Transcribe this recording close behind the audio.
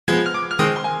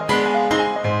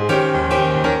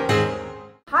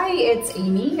Hi, it's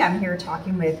Amy. I'm here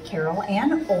talking with Carol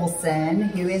Ann Olson,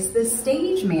 who is the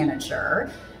stage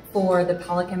manager for the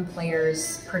Pelican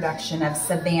Players production of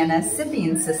Savannah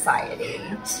Scythian Society.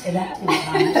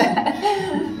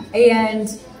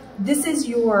 And this is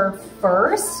your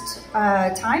first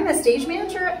time as stage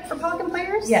manager for Pelican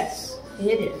Players? Yes,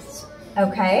 it is.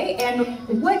 Okay, and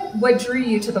what drew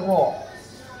you to the role?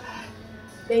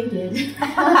 They did.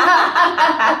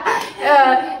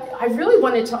 I really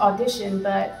wanted to audition,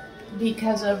 but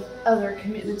because of other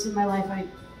commitments in my life, I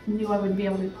knew I wouldn't be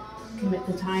able to commit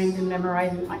the time to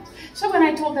memorizing lines. So when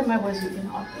I told them I wasn't going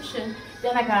to audition,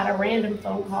 then I got a random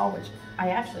phone call, which I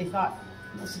actually thought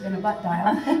must have been a butt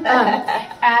dial,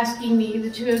 asking me, the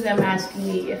two of them asking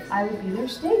me if I would be their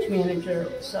stage manager.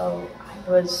 So I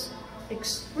was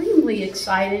extremely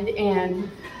excited and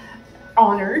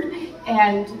honored,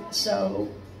 and so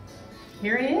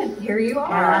here I am. Here you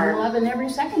are. And I'm loving every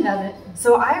second of it.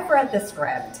 So I've read the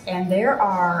script, and there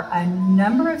are a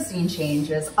number of scene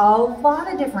changes, a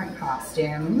lot of different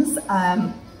costumes,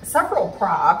 several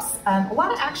props, a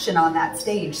lot of action on that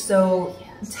stage. So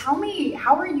tell me,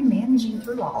 how are you managing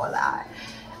through all of that?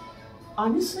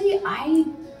 Honestly, I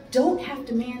don't have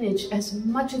to manage as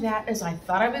much of that as I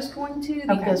thought I was going to,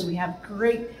 because we have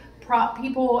great prop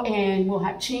people, and we'll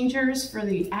have changers for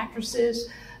the actresses.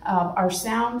 Our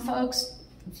sound folks,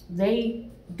 they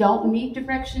don't need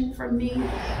direction from me.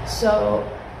 So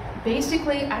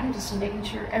basically, I'm just making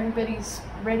sure everybody's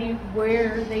ready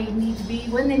where they need to be,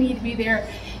 when they need to be there,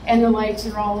 and the lights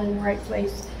are all in the right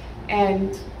place.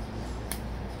 And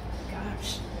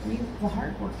gosh, the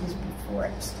hard work is before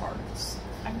it starts.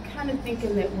 I'm kind of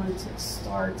thinking that once it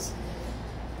starts,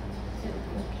 it'll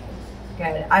be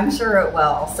okay. Good, I'm sure it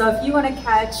will. So if you want to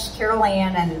catch Carol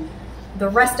Ann and the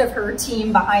rest of her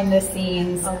team behind the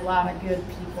scenes, a lot of good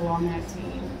people on that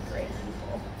team, great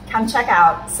people. Come check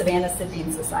out Savannah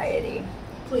Scythian Society.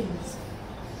 Please.